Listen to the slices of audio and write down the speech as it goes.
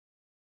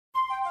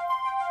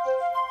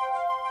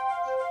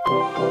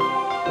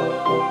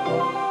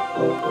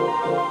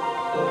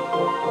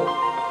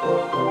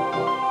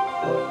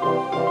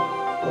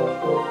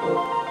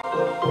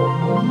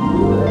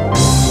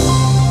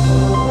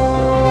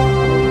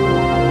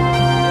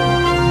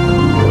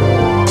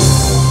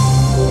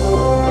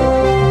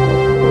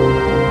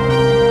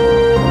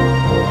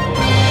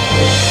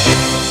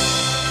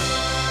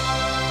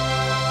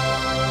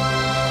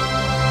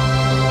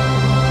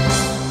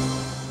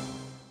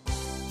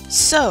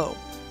So,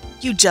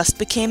 you just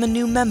became a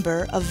new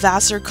member of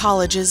Vassar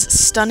College's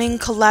stunning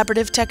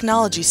collaborative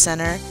technology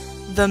center,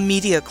 the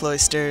Media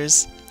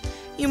Cloisters.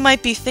 You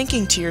might be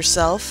thinking to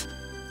yourself,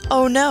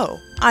 oh no,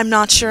 I'm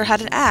not sure how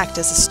to act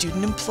as a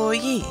student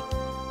employee.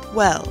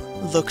 Well,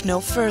 look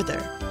no further.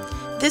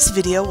 This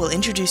video will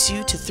introduce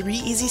you to 3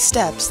 easy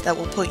steps that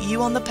will put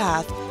you on the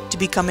path to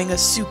becoming a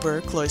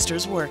super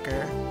Cloisters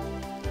worker.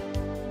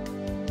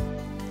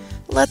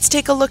 Let's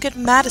take a look at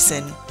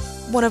Madison,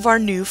 one of our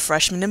new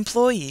freshman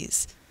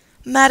employees.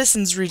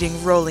 Madison's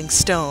reading Rolling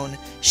Stone.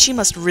 She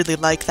must really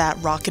like that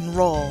rock and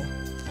roll.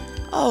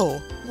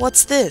 Oh,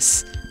 what's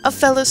this? A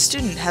fellow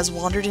student has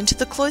wandered into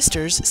the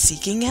cloisters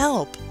seeking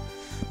help.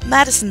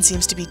 Madison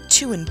seems to be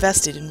too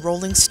invested in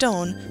Rolling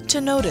Stone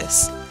to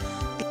notice.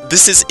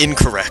 This is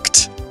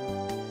incorrect.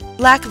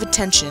 Lack of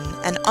attention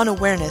and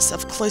unawareness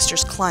of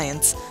cloisters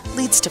clients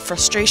leads to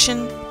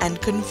frustration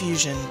and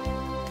confusion.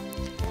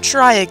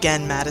 Try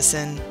again,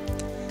 Madison.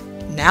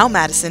 Now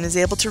Madison is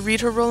able to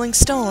read her Rolling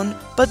Stone,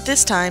 but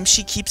this time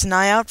she keeps an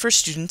eye out for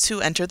students who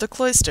enter the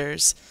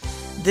cloisters.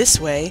 This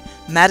way,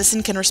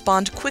 Madison can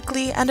respond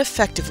quickly and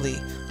effectively,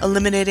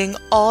 eliminating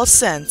all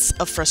sense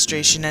of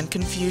frustration and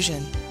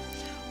confusion.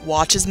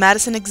 Watch as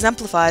Madison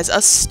exemplifies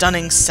a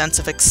stunning sense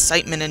of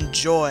excitement and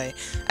joy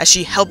as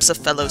she helps a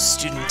fellow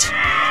student.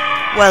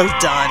 Well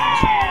done!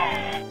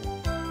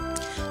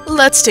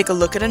 Let's take a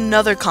look at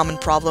another common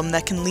problem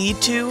that can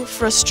lead to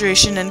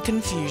frustration and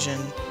confusion.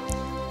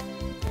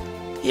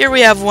 Here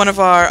we have one of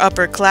our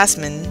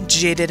upperclassmen,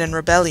 jaded and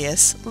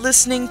rebellious,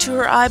 listening to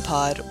her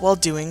iPod while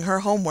doing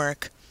her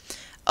homework.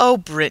 Oh,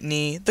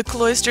 Brittany, the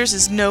cloisters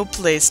is no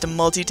place to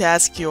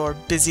multitask your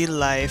busy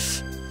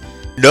life.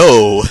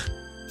 No!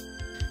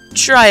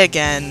 Try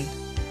again.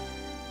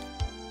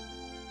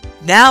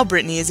 Now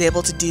Brittany is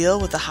able to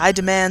deal with the high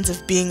demands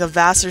of being a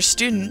Vassar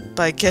student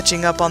by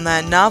catching up on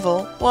that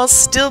novel while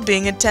still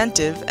being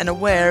attentive and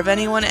aware of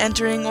anyone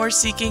entering or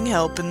seeking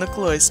help in the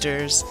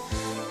cloisters.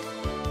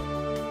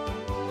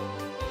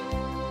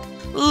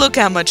 Look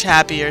how much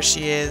happier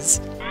she is.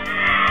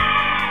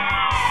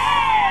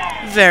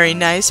 Very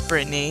nice,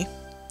 Brittany.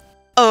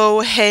 Oh,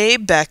 hey,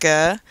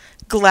 Becca.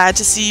 Glad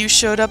to see you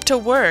showed up to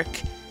work.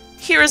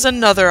 Here is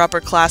another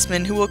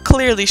upperclassman who will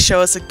clearly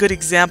show us a good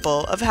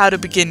example of how to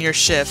begin your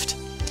shift.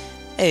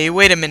 Hey,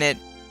 wait a minute.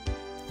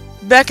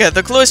 Becca,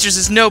 the cloisters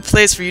is no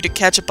place for you to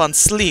catch up on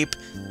sleep.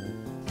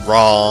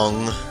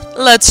 Wrong.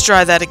 Let's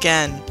try that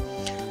again.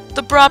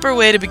 The proper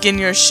way to begin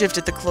your shift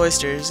at the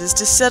cloisters is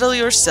to settle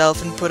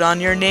yourself and put on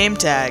your name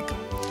tag.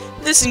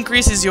 This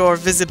increases your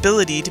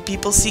visibility to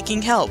people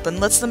seeking help and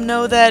lets them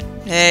know that,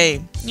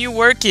 hey, you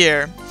work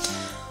here.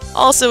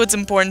 Also, it's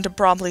important to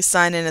promptly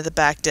sign in at the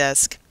back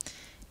desk.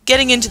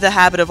 Getting into the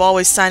habit of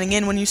always signing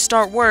in when you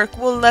start work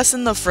will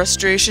lessen the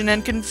frustration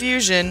and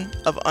confusion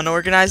of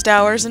unorganized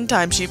hours and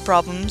timesheet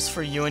problems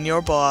for you and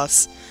your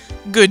boss.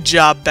 Good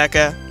job,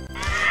 Becca.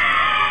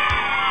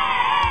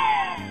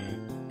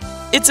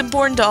 It's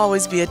important to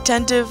always be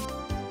attentive,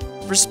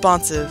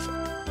 responsive,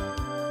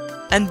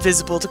 and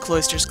visible to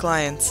Cloisters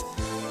clients.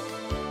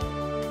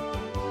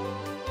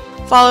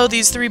 Follow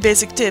these 3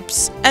 basic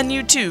tips, and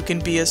you too can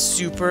be a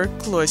super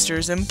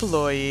Cloisters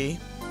employee.